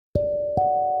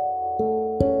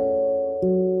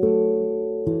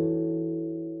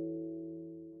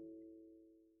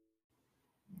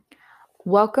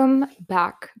Welcome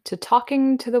back to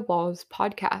Talking to the Walls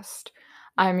podcast.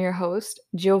 I'm your host,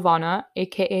 Giovanna,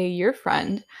 aka your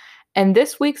friend, and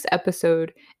this week's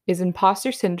episode is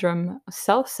Imposter Syndrome,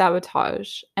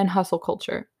 Self-Sabotage, and Hustle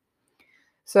Culture.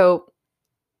 So,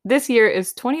 this year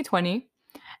is 2020,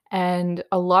 and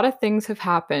a lot of things have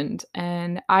happened,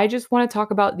 and I just want to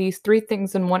talk about these three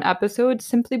things in one episode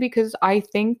simply because I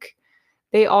think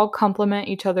they all complement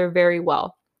each other very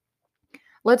well.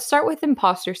 Let's start with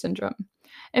imposter syndrome.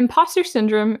 Imposter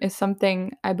syndrome is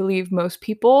something I believe most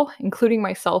people, including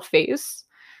myself, face,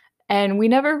 and we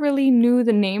never really knew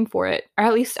the name for it, or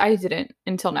at least I didn't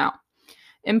until now.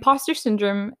 Imposter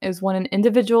syndrome is when an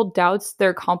individual doubts their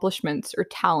accomplishments or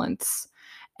talents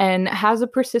and has a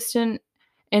persistent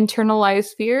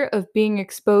internalized fear of being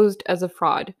exposed as a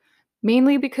fraud,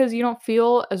 mainly because you don't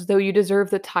feel as though you deserve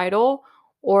the title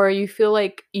or you feel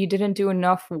like you didn't do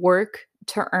enough work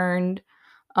to earn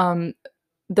um,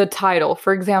 the title.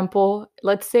 For example,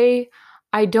 let's say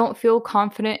I don't feel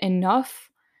confident enough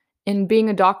in being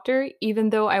a doctor, even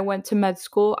though I went to med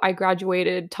school, I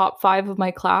graduated top 5 of my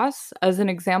class, as an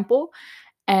example,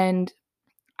 and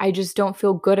I just don't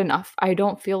feel good enough. I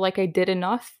don't feel like I did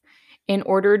enough in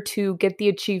order to get the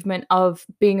achievement of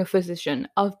being a physician,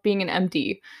 of being an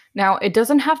MD. Now, it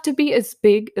doesn't have to be as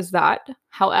big as that.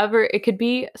 However, it could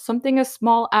be something as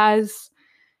small as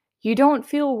you don't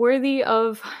feel worthy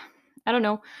of, I don't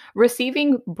know,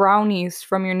 receiving brownies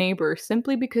from your neighbor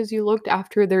simply because you looked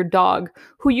after their dog,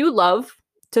 who you love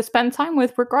to spend time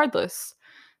with regardless.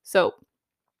 So,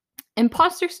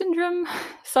 imposter syndrome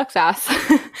sucks ass,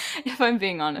 if I'm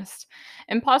being honest.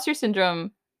 Imposter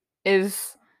syndrome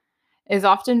is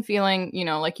often feeling,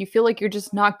 like you feel like you're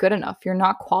just not good enough. You're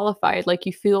not qualified. Like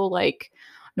you feel like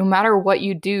no matter what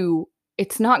you do,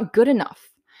 it's not good enough.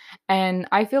 And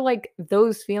I feel like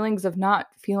those feelings of not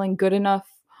feeling good enough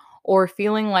or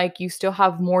feeling like you still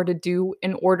have more to do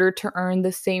in order to earn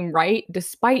the same right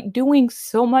despite doing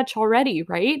so much already,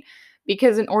 right?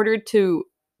 Because in order to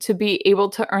be able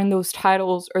to earn those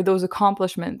titles or those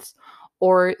accomplishments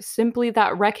or simply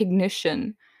that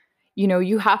recognition,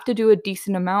 you have to do a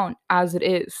decent amount as it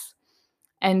is.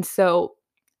 And so,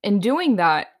 in doing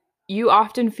that, you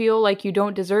often feel like you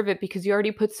don't deserve it because you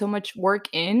already put so much work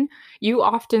in. You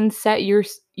often set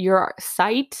your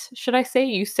sight, should I say,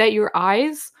 you set your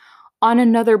eyes on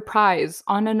another prize,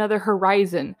 on another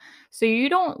horizon. So you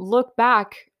don't look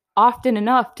back often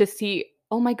enough to see,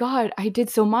 oh my God, I did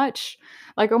so much.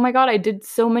 Like, oh my God, I did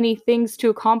so many things to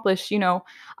accomplish.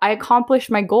 I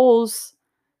accomplished my goals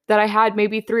that I had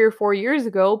maybe 3 or 4 years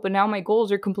ago, but now my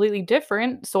goals are completely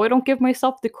different. So I don't give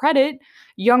myself the credit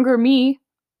younger me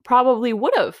probably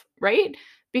would have, right?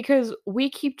 Because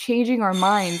we keep changing our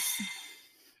minds.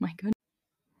 My goodness.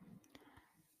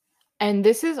 And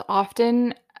this is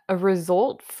often a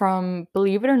result from,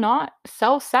 believe it or not,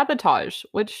 self sabotage,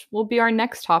 which will be our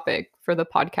next topic for the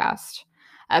podcast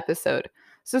episode.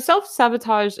 So, self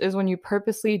sabotage is when you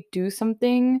purposely do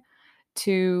something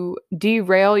to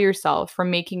derail yourself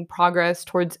from making progress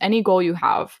towards any goal you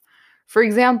have. For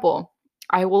example,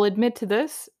 I will admit to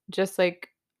this, just like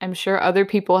I'm sure other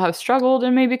people have struggled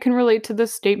and maybe can relate to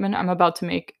this statement I'm about to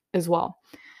make as well.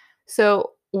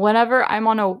 So, whenever I'm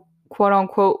on a quote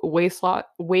unquote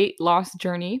weight loss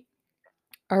journey,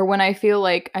 or when I feel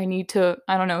like I need to,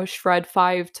 I don't know, shred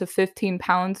 5 to 15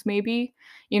 pounds maybe,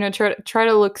 try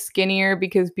to look skinnier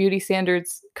because beauty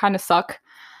standards kind of suck.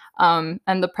 And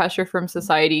the pressure from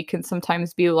society can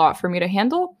sometimes be a lot for me to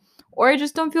handle, or I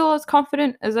just don't feel as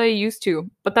confident as I used to.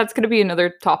 But that's going to be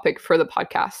another topic for the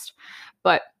podcast.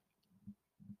 But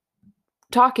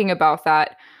talking about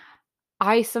that,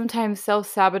 I sometimes self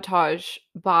sabotage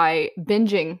by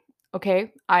binging.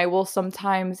 Okay. I will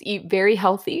sometimes eat very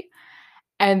healthy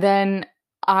and then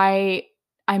I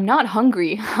I'm not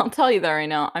hungry. I'll tell you that right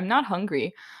now. I'm not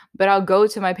hungry, but I'll go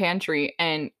to my pantry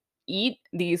and eat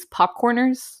these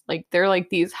popcorners. Like they're like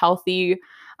these healthy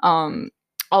um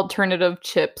alternative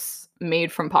chips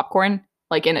made from popcorn,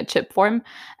 like in a chip form,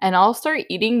 and I'll start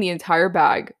eating the entire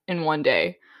bag in one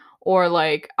day. Or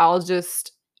like I'll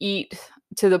just eat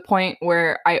to the point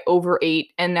where I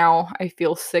overate and now I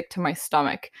feel sick to my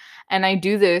stomach. And I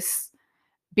do this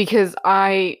because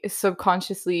I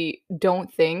subconsciously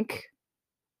don't think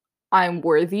I'm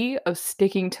worthy of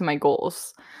sticking to my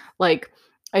goals. Like,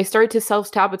 I start to self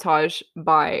sabotage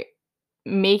by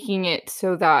making it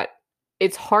so that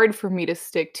it's hard for me to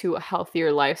stick to a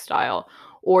healthier lifestyle,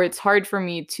 or it's hard for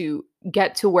me to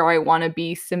get to where I want to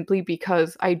be simply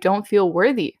because I don't feel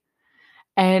worthy.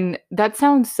 And that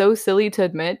sounds so silly to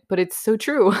admit, but it's so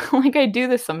true. Like, I do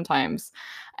this sometimes.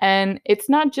 And it's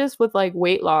not just with like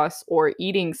weight loss or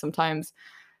eating sometimes.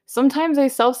 sometimes I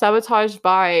self-sabotage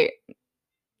by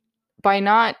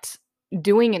not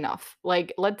doing enough.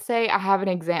 Like, let's say I have an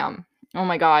exam. Oh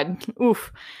my God.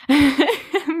 Oof.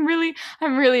 I'm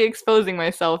really exposing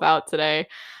myself out today.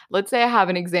 Let's say I have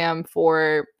an exam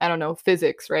for, I don't know,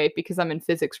 physics, right? Because I'm in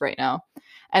physics right now.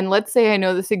 And let's say I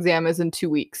know this exam is in 2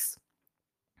 weeks.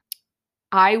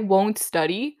 I won't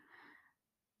study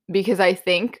because I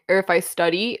think, or if I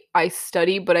study,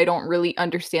 but I don't really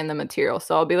understand the material.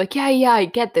 So I'll be like, yeah, yeah, I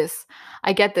get this.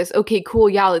 I get this. Okay, cool.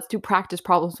 Yeah, let's do practice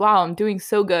problems. Wow, I'm doing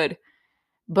so good.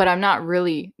 But I'm not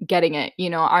really getting it. You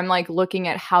know, I'm like looking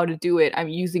at how to do it. I'm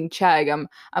using Chegg.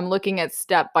 I'm looking at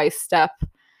step by step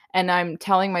and I'm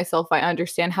telling myself I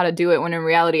understand how to do it when in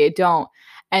reality I don't.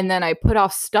 And then I put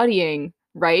off studying,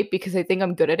 right? Because I think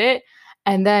I'm good at it.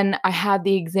 And then I had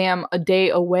the exam a day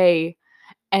away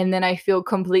and then I feel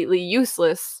completely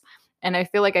useless and I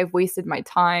feel like I've wasted my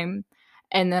time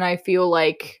and then I feel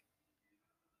like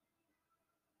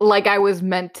I was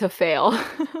meant to fail.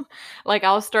 Like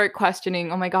I'll start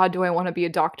questioning, oh my God, do I want to be a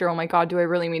doctor? Oh my God, do I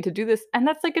really mean to do this? And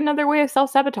that's like another way of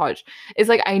self-sabotage. It's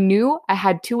like I knew I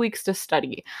had 2 weeks to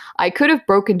study. I could have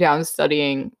broken down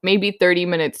studying maybe 30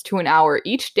 minutes to an hour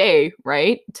each day,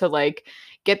 right? To like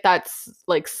get that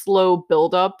like slow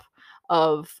buildup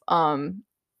of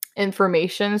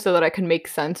information so that I can make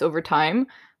sense over time.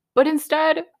 But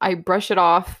instead, I brush it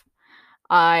off.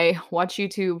 I watch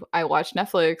YouTube, I watch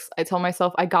Netflix, I tell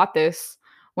myself I got this,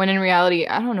 when in reality,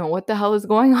 I don't know what the hell is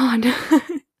going on.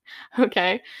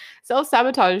 Okay. Self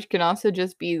sabotage can also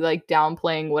just be like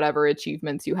downplaying whatever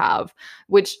achievements you have,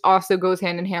 which also goes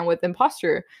hand in hand with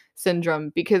imposter syndrome.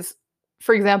 Because,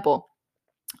 for example,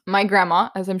 my grandma,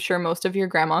 as I'm sure most of your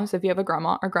grandmas, if you have a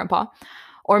grandma or grandpa,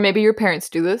 or maybe your parents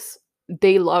do this,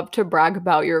 they love to brag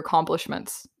about your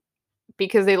accomplishments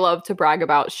because they love to brag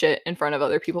about shit in front of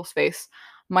other people's face.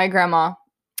 My grandma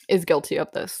is guilty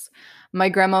of this. My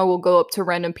grandma will go up to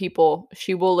random people.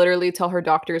 She will literally tell her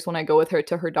doctors when I go with her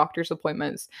to her doctor's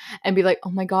appointments and be like, oh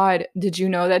my God, did you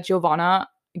know that Giovanna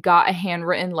got a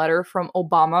handwritten letter from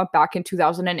Obama back in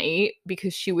 2008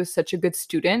 because she was such a good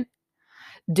student?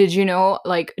 Did you know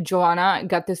like Joanna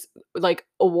got this like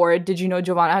award? Did you know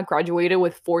Giovanna graduated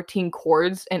with 14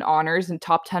 chords and honors in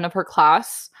top 10 of her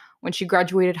class when she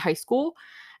graduated high school?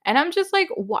 And I'm just like,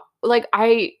 what? Like,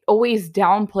 I always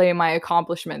downplay my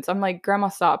accomplishments. I'm like, Grandma,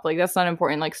 stop. Like, that's not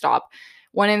important. Like, stop.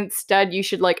 When instead you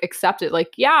should like accept it.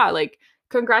 Like, yeah, like,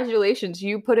 congratulations.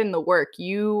 You put in the work.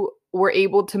 You were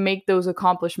able to make those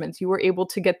accomplishments. You were able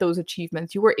to get those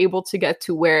achievements. You were able to get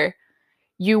to where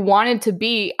you wanted to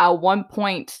be at one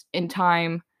point in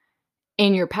time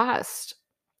in your past,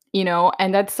 you know?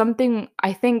 And that's something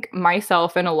I think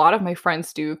myself and a lot of my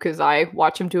friends do because I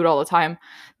watch them do it all the time.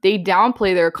 They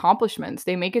downplay their accomplishments.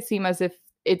 They make it seem as if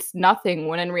it's nothing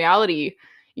when in reality,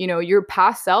 you know, your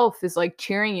past self is like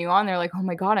cheering you on. They're like, oh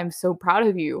my God, I'm so proud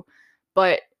of you.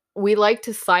 But we like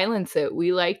to silence it.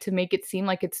 We like to make it seem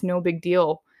like it's no big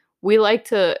deal. We like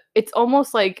to, it's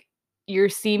almost like you're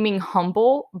seeming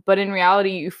humble, but in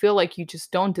reality, you feel like you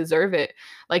just don't deserve it.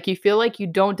 Like you feel like you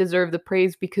don't deserve the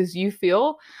praise because you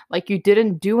feel like you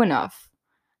didn't do enough.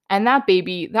 And that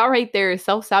baby, that right there is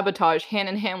self-sabotage hand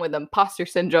in hand with imposter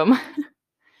syndrome,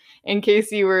 in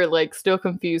case you were like still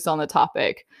confused on the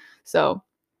topic. So,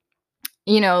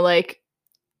 you know, like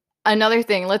another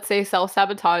thing, let's say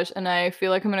self-sabotage, and I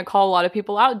feel like I'm going to call a lot of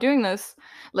people out doing this.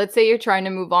 Let's say you're trying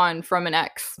to move on from an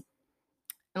ex.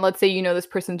 And let's say you know this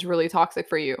person's really toxic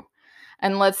for you.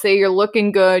 And let's say you're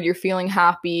looking good, you're feeling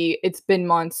happy, it's been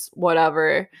months,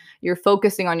 whatever. You're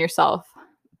focusing on yourself.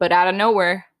 But out of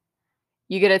nowhere,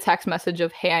 you get a text message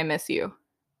of, hey, I miss you.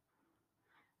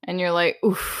 And you're like,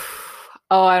 oof,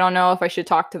 oh, I don't know if I should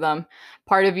talk to them.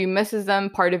 Part of you misses them.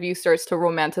 Part of you starts to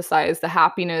romanticize the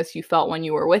happiness you felt when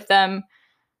you were with them.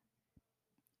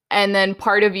 And then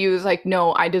part of you is like,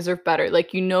 no, I deserve better.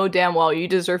 Like, you know damn well you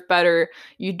deserve better.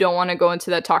 You don't want to go into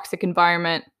that toxic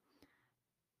environment.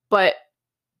 But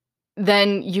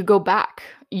then you go back.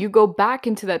 You go back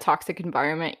into that toxic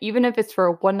environment, even if it's for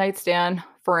a one night stand,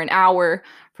 for an hour,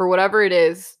 for whatever it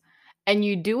is. And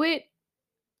you do it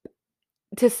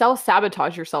to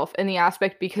self-sabotage yourself in the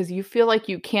aspect because you feel like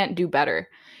you can't do better.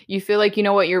 You feel like, you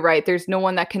know what, you're right. There's no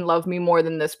one that can love me more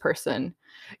than this person.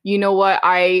 You know what,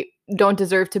 I don't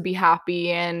deserve to be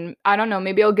happy. And I don't know,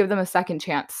 maybe I'll give them a second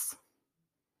chance.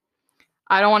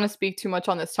 I don't want to speak too much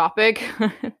on this topic,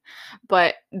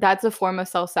 but that's a form of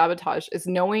self-sabotage, is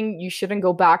knowing you shouldn't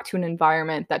go back to an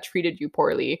environment that treated you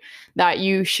poorly, that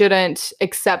you shouldn't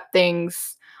accept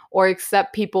things or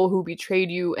accept people who betrayed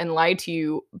you and lied to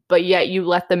you, but yet you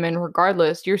let them in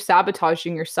regardless. You're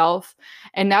sabotaging yourself.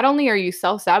 And not only are you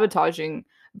self-sabotaging,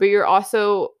 but you're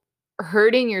also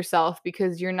hurting yourself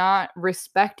because you're not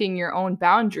respecting your own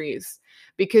boundaries,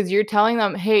 because you're telling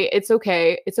them, hey, it's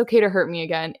okay. It's okay to hurt me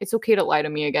again. It's okay to lie to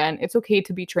me again. It's okay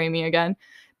to betray me again,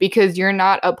 because you're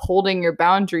not upholding your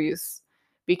boundaries,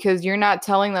 because you're not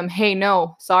telling them, hey,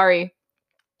 no, sorry,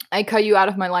 I cut you out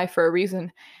of my life for a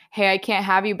reason. Hey, I can't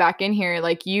have you back in here.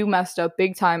 Like, you messed up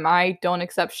big time. I don't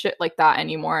accept shit like that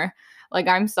anymore. Like,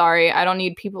 I'm sorry. I don't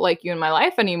need people like you in my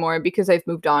life anymore because I've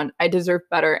moved on. I deserve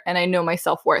better and I know my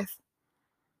self-worth,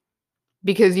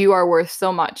 because you are worth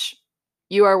so much.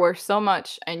 You are worth so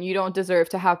much, and you don't deserve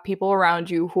to have people around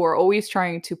you who are always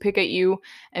trying to pick at you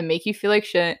and make you feel like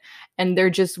shit, and they're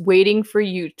just waiting for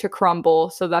you to crumble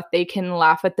so that they can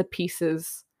laugh at the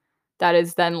pieces that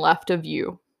is then left of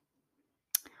you.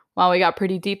 Wow, we got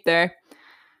pretty deep there.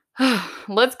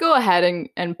 Let's go ahead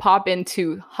and pop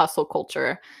into hustle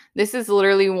culture. This is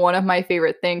literally one of my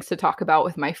favorite things to talk about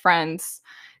with my friends,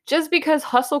 just because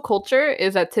hustle culture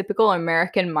is a typical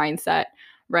American mindset,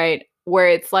 right? Where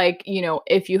it's like,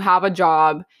 if you have a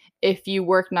job, if you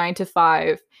work 9 to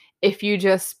 5, if you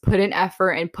just put in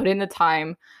effort and put in the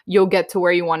time, you'll get to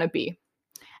where you want to be.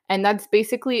 And that's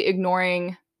basically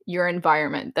ignoring your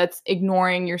environment. That's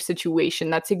ignoring your situation.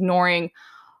 That's ignoring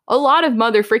a lot of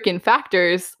mother freaking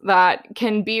factors that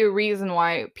can be a reason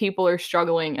why people are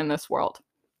struggling in this world.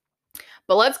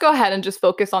 But let's go ahead and just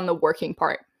focus on the working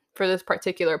part for this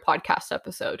particular podcast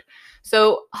episode.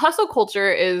 So hustle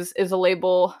culture is a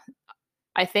label,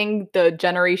 I think the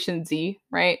Generation Z,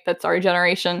 right? That's our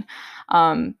generation.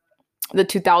 The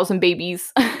 2000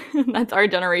 babies. That's our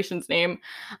generation's name.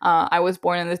 I was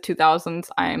born in the 2000s.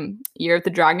 I'm Year of the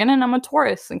Dragon, and I'm a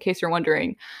Taurus, in case you're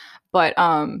wondering. But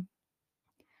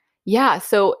yeah,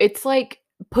 so it's like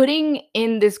putting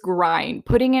in this grind,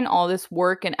 putting in all this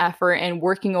work and effort and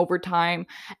working overtime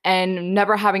and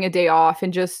never having a day off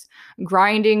and just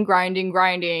grinding,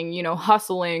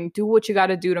 hustling, do what you got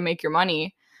to do to make your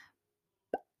money.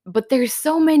 But there's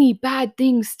so many bad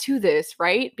things to this,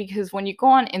 right? Because when you go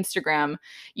on Instagram,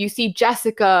 you see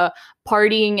Jessica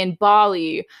partying in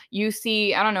Bali, you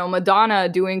see, I don't know, Madonna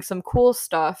doing some cool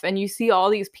stuff, and you see all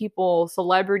these people,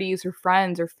 celebrities or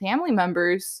friends or family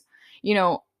members,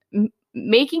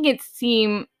 making it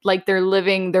seem like they're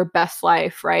living their best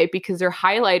life, right? Because they're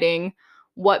highlighting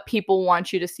what people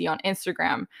want you to see on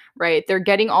Instagram, right? They're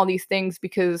getting all these things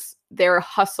because they're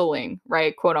hustling,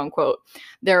 right? Quote unquote.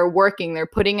 They're working, they're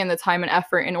putting in the time and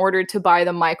effort in order to buy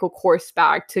the Michael Kors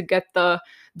bag, to get the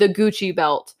Gucci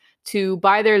belt, to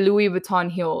buy their Louis Vuitton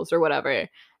heels or whatever.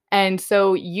 And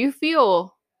so you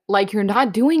feel like you're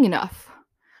not doing enough.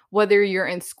 Whether you're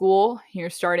in school,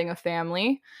 you're starting a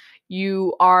family,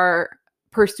 you are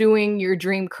pursuing your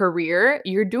dream career,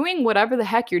 you're doing whatever the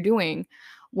heck you're doing.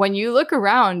 When you look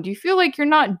around, you feel like you're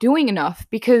not doing enough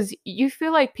because you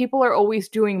feel like people are always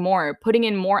doing more, putting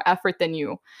in more effort than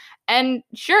you. And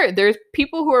sure, there's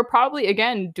people who are probably,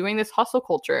 again, doing this hustle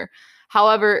culture.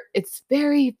 However, it's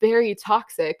very, very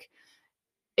toxic.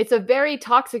 It's a very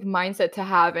toxic mindset to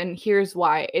have. And here's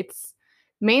why. It's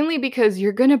mainly because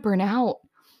you're going to burn out.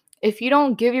 If you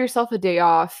don't give yourself a day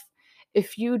off,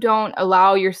 if you don't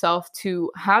allow yourself to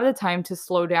have the time to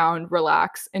slow down,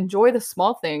 relax, enjoy the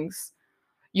small things,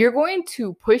 you're going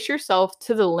to push yourself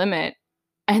to the limit,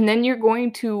 and then you're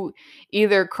going to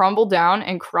either crumble down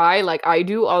and cry like I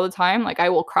do all the time. Like, I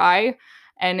will cry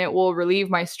and it will relieve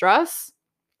my stress,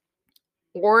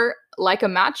 or like a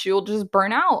match, you'll just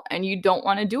burn out and you don't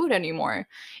want to do it anymore.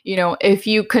 If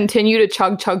you continue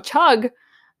to chug,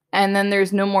 and then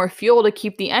there's no more fuel to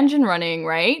keep the engine running,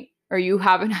 right? Or you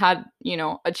haven't had,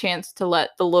 a chance to let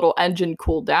the little engine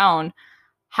cool down,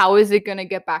 how is it going to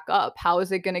get back up? How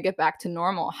is it going to get back to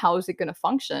normal? How is it going to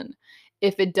function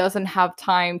if it doesn't have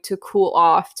time to cool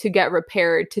off, to get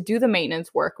repaired, to do the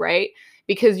maintenance work, right?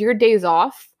 Because your days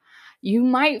off, you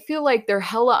might feel like they're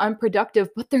hella unproductive,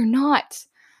 but they're not.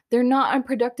 They're not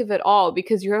unproductive at all,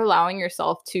 because you're allowing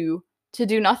yourself to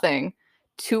do nothing,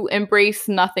 to embrace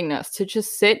nothingness, to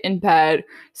just sit in bed,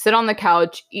 sit on the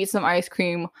couch, eat some ice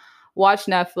cream, watch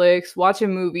Netflix, watch a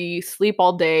movie, sleep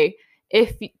all day.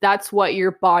 If that's what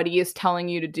your body is telling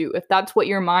you to do, if that's what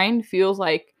your mind feels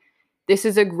like, this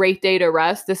is a great day to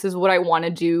rest, this is what I want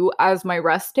to do as my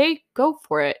rest day, go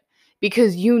for it,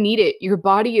 because you need it. Your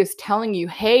body is telling you,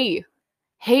 hey,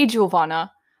 Giovanna,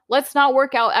 let's not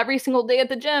work out every single day at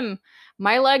the gym.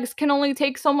 My legs can only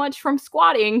take so much from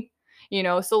squatting.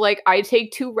 So like, I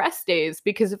take 2 rest days,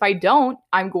 because if I don't,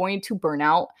 I'm going to burn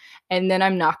out, and then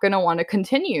I'm not going to want to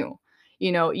continue.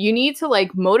 You need to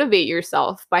like motivate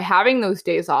yourself by having those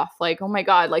days off. Like, oh my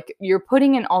God, like, you're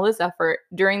putting in all this effort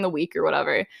during the week or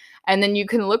whatever. And then you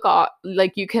can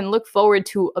look forward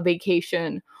to a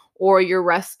vacation or your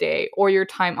rest day or your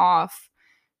time off,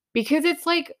 because it's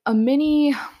like a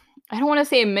mini, I don't want to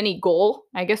say a mini goal.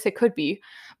 I guess it could be,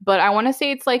 but I want to say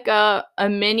it's like a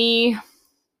mini,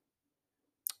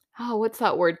 oh, what's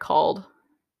that word called?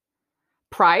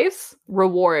 Prize?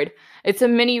 Reward. It's a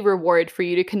mini reward for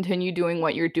you to continue doing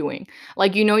what you're doing.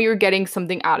 Like, you're getting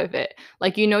something out of it.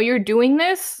 Like, you're doing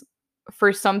this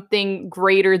for something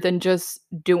greater than just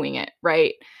doing it,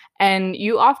 right? And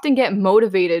you often get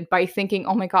motivated by thinking,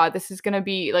 oh my God, this is going to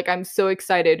be like, I'm so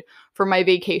excited for my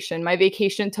vacation. My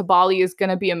vacation to Bali is going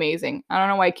to be amazing. I don't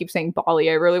know why I keep saying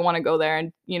Bali. I really want to go there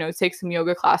and, take some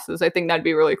yoga classes. I think that'd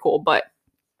be really cool. But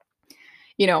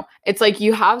it's like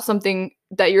you have something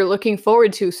that you're looking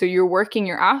forward to, so you're working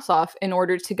your ass off in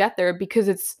order to get there, because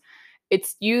it's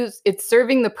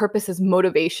serving the purpose as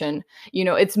motivation.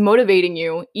 It's motivating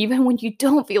you even when you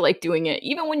don't feel like doing it,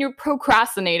 even when you're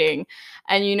procrastinating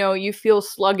and you feel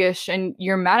sluggish and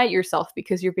you're mad at yourself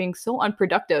because you're being so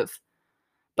unproductive.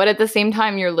 But at the same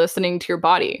time, you're listening to your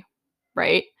body,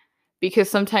 right? Because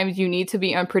sometimes you need to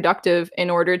be unproductive in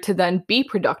order to then be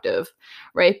productive,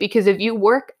 right? Because if you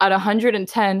work at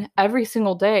 110 every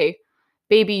single day,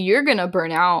 baby, you're going to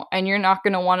burn out and you're not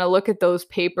going to want to look at those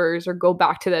papers or go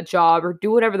back to that job or do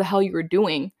whatever the hell you were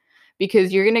doing,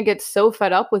 because you're going to get so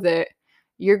fed up with it.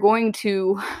 You're going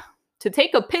to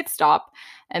take a pit stop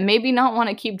and maybe not want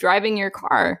to keep driving your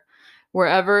car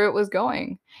wherever it was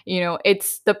going.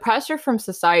 It's the pressure from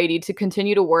society to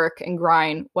continue to work and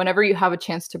grind whenever you have a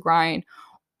chance to grind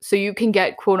so you can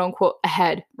get quote unquote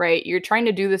ahead, right? You're trying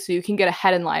to do this so you can get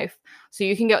ahead in life, so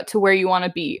you can get to where you want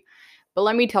to be. But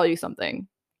let me tell you something.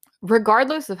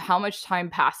 Regardless of how much time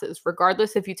passes,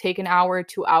 regardless if you take an hour,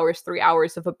 2 hours, 3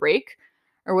 hours of a break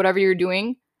or whatever you're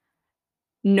doing,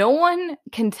 no one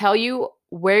can tell you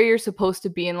where you're supposed to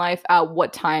be in life at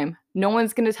what time. No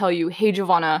one's going to tell you, hey,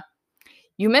 Giovanna,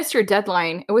 you missed your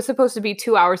deadline. It was supposed to be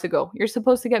 2 hours ago. You're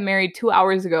supposed to get married 2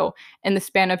 hours ago in the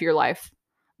span of your life.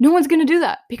 No one's going to do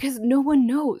that because no one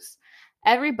knows.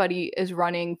 Everybody is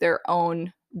running their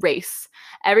own race.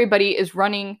 Everybody is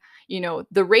running,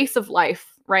 the race of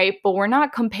life, right? But we're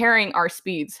not comparing our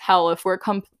speeds. Hell, if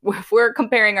we're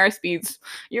comparing our speeds,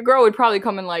 your girl would probably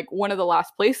come in like one of the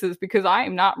last places because I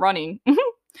am not running.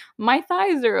 My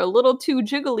thighs are a little too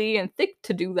jiggly and thick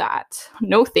to do that.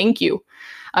 No, thank you.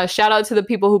 Shout out to the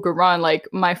people who could run, like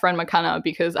my friend McKenna,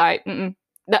 because I'm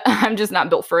just not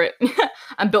built for it.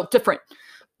 I'm built different.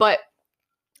 But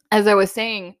as I was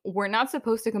saying, we're not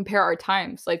supposed to compare our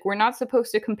times. Like, we're not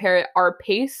supposed to compare our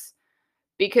pace,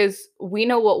 because we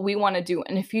know what we want to do.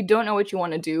 And if you don't know what you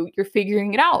want to do, you're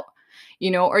figuring it out,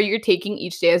 or you're taking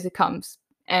each day as it comes.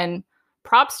 And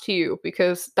props to you,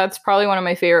 because that's probably one of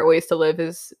my favorite ways to live,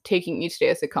 is taking each day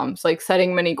as it comes, like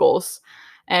setting mini goals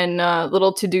and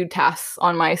little to-do tasks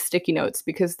on my sticky notes,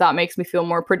 because that makes me feel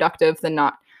more productive than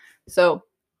not. So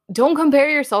don't compare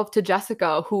yourself to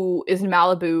Jessica, who is in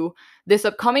Malibu this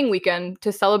upcoming weekend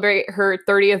to celebrate her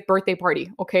 30th birthday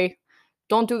party, okay?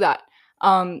 Don't do that.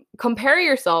 Compare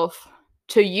yourself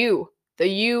to you, the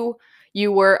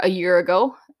you were a year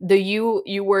ago, the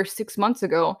you were 6 months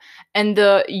ago, and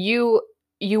the you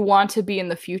want to be in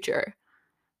the future.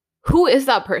 Who is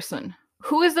that person?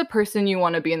 Who is the person you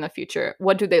want to be in the future?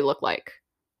 What do they look like?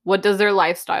 What does their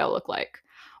lifestyle look like?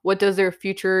 What does their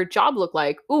future job look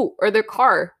like? Ooh, or their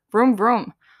car. Vroom,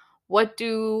 vroom. What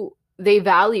do they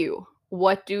value?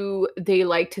 What do they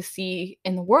like to see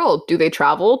in the world? Do they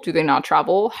travel? Do they not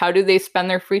travel? How do they spend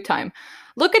their free time?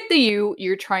 Look at the you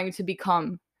you're trying to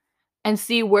become and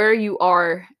see where you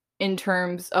are in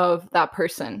terms of that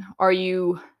person. Are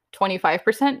you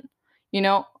 25%,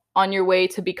 on your way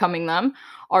to becoming them?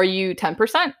 Are you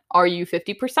 10%? Are you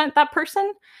 50% that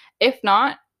person? If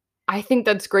not, I think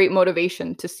that's great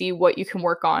motivation to see what you can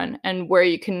work on and where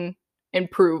you can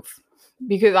improve.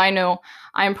 Because I know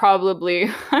I'm probably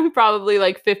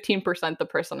like 15% the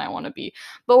person I want to be.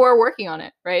 But we're working on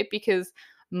it, right? Because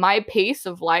my pace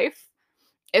of life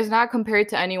is not compared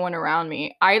to anyone around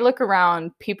me. I look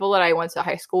around people that I went to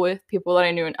high school with, people that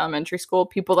I knew in elementary school,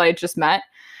 people that I just met,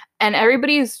 and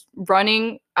everybody's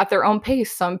running at their own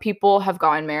pace. Some people have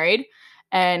gotten married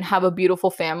and have a beautiful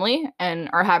family and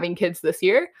are having kids this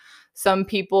year. Some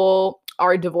people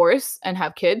are divorced and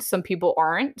have kids. Some people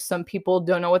aren't. Some people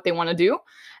don't know what they want to do.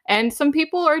 And some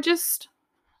people are just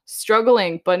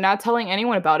struggling, but not telling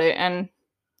anyone about it. And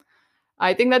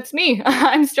I think that's me.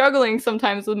 I'm struggling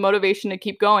sometimes with motivation to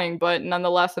keep going, but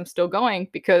nonetheless, I'm still going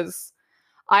because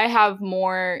I have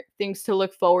more things to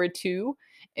look forward to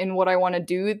in what I want to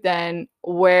do than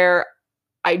where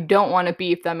I don't want to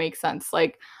be, if that makes sense.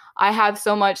 Like, I have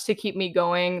so much to keep me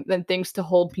going than things to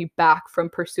hold me back from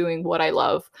pursuing what I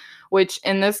love, which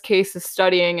in this case is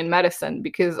studying in medicine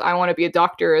because I want to be a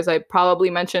doctor, as I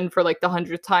probably mentioned for like the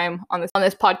 100th time on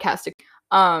this podcast.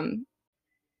 Um,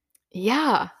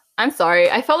 yeah, I'm sorry.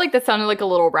 I felt like that sounded like a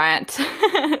little rant.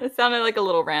 It sounded like a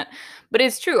little rant. But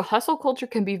it's true. Hustle culture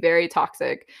can be very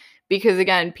toxic because,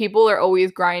 again, people are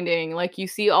always grinding. Like, you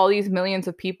see all these millions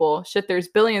of people. Shit, there's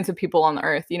billions of people on the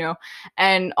earth, you know?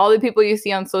 And all the people you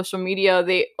see on social media,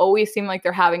 they always seem like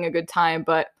they're having a good time.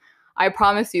 But I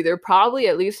promise you, they're probably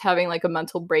at least having like a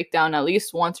mental breakdown at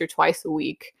least once or twice a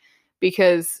week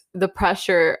because the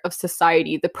pressure of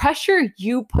society, the pressure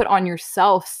you put on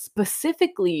yourself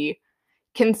specifically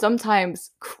can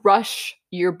sometimes crush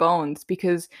your bones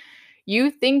because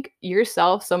you think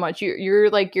yourself so much.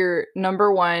 You're like your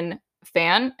number one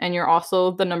fan, and you're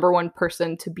also the number one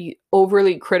person to be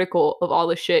overly critical of all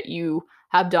the shit you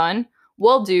have done,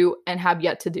 will do, and have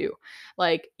yet to do.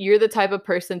 Like, you're the type of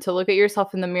person to look at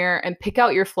yourself in the mirror and pick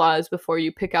out your flaws before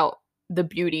you pick out the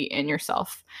beauty in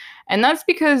yourself. And that's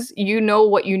because you know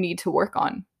what you need to work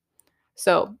on.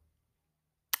 So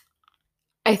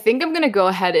I think I'm going to go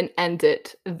ahead and end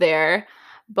it there.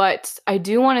 But I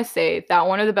do want to say that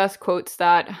one of the best quotes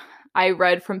that I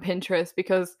read from Pinterest,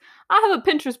 because I have a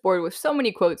Pinterest board with so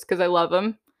many quotes because I love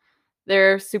them.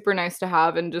 They're super nice to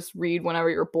have and just read whenever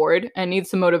you're bored and need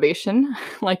some motivation,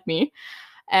 like me.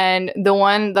 And the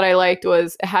one that I liked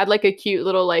was, it had like a cute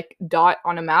little like dot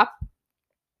on a map.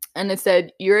 And it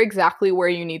said, "You're exactly where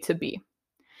you need to be."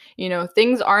 You know,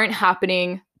 things aren't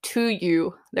happening to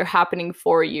you, they're happening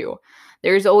for you.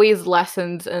 There's always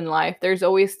lessons in life. There's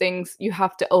always things you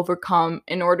have to overcome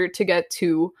in order to get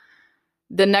to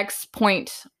the next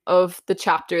point of the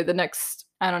chapter, the next,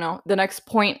 I don't know, the next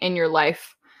point in your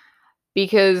life.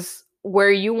 Because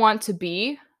where you want to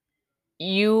be,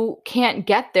 you can't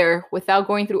get there without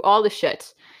going through all the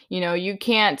shit. You know, you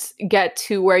can't get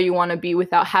to where you want to be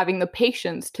without having the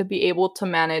patience to be able to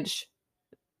manage,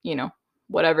 you know,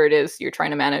 whatever it is you're trying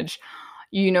to manage.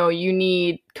 You know, you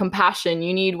need compassion,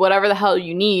 you need whatever the hell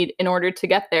you need in order to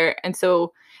get there. And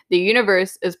so the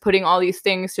universe is putting all these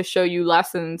things to show you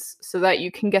lessons so that you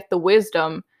can get the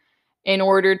wisdom in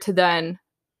order to then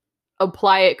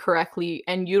apply it correctly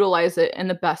and utilize it in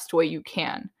the best way you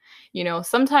can. You know,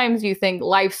 sometimes you think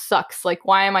life sucks, like,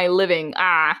 why am I living?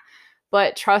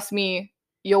 But trust me,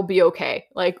 you'll be okay.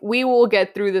 Like, we will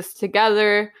get through this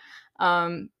together.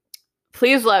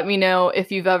 Please let me know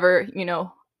if you've ever, you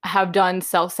know, have done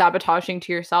self-sabotaging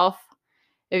to yourself.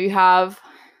 If you have,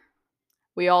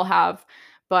 we all have.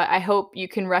 But I hope you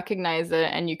can recognize it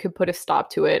and you could put a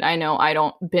stop to it. I know I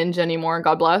don't binge anymore,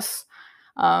 God bless.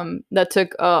 That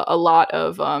took a lot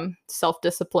of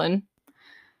self-discipline.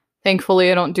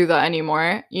 Thankfully, I don't do that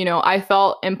anymore. You know, I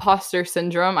felt imposter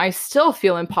syndrome. I still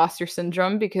feel imposter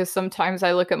syndrome because sometimes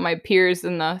I look at my peers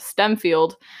in the STEM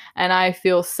field and I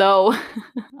feel so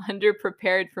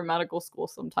underprepared for medical school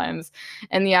sometimes.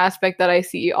 And the aspect that I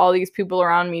see all these people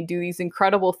around me do these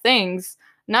incredible things,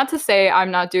 not to say I'm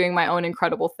not doing my own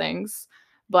incredible things,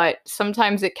 but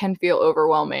sometimes it can feel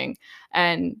overwhelming.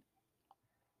 And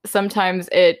sometimes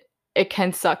it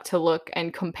can suck to look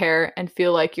and compare and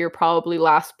feel like you're probably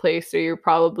last place or you're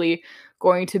probably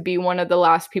going to be one of the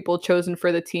last people chosen for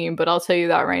the team. But I'll tell you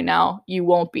that right now, you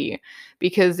won't be,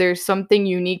 because there's something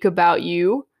unique about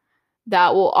you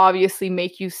that will obviously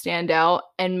make you stand out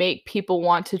and make people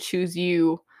want to choose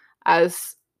you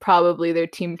as probably their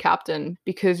team captain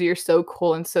because you're so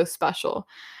cool and so special.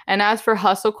 And as for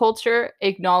hustle culture,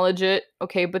 acknowledge it,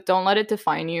 okay, but don't let it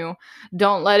define you.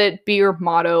 Don't let it be your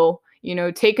motto. You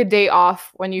know, take a day off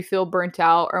when you feel burnt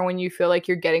out or when you feel like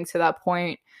you're getting to that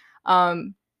point.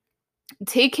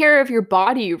 Take care of your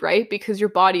body, right? Because your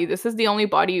body, this is the only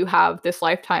body you have this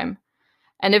lifetime.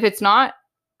 And if it's not,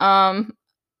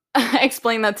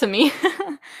 explain that to me.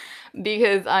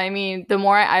 Because I mean, the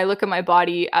more I look at my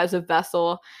body as a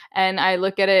vessel and I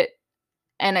look at it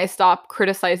and I stop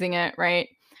criticizing it, right?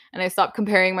 And I stop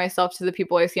comparing myself to the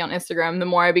people I see on Instagram, the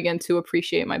more I begin to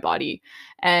appreciate my body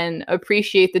and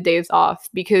appreciate the days off,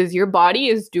 because your body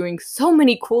is doing so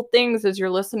many cool things as you're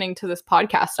listening to this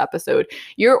podcast episode.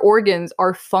 Your organs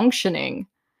are functioning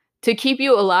to keep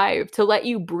you alive, to let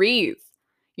you breathe,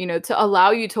 you know, to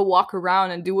allow you to walk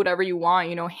around and do whatever you want,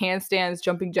 you know, handstands,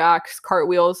 jumping jacks,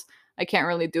 cartwheels. I can't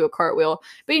really do a cartwheel,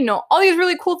 but you know, all these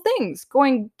really cool things,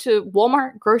 going to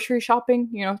Walmart, grocery shopping,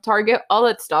 you know, Target, all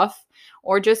that stuff,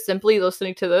 or just simply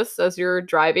listening to this as you're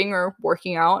driving or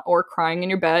working out or crying in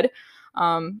your bed.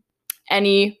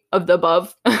 Any of the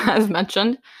above, as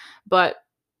mentioned. But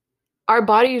our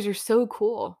bodies are so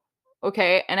cool.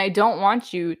 Okay. And I don't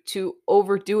want you to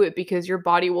overdo it because your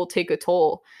body will take a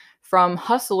toll. from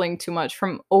hustling too much,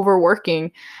 from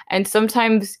overworking. And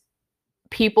sometimes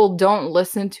people don't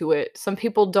listen to it. Some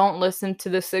people don't listen to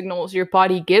the signals your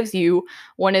body gives you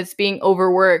when it's being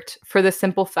overworked for the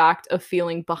simple fact of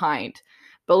feeling behind.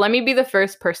 But let me be the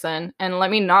first person, and let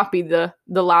me not be the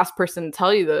last person to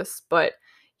tell you this, but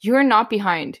you're not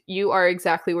behind. You are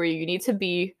exactly where you need to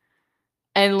be,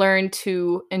 and learn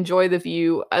to enjoy the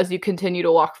view as you continue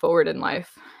to walk forward in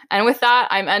life. And with that,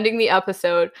 I'm ending the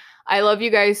episode. I love you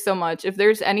guys so much. If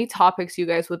there's any topics you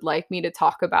guys would like me to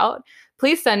talk about,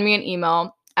 please send me an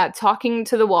email at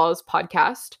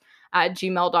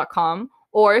talkingtothewallspodcast@gmail.com,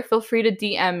 or feel free to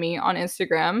DM me on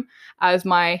Instagram, as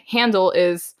my handle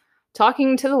is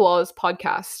Talking to the Walls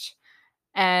Podcast.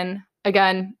 And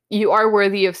again, you are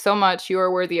worthy of so much. You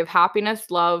are worthy of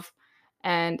happiness, love,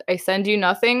 and I send you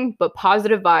nothing but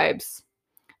positive vibes.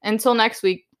 Until next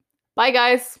week. Bye,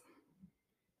 guys.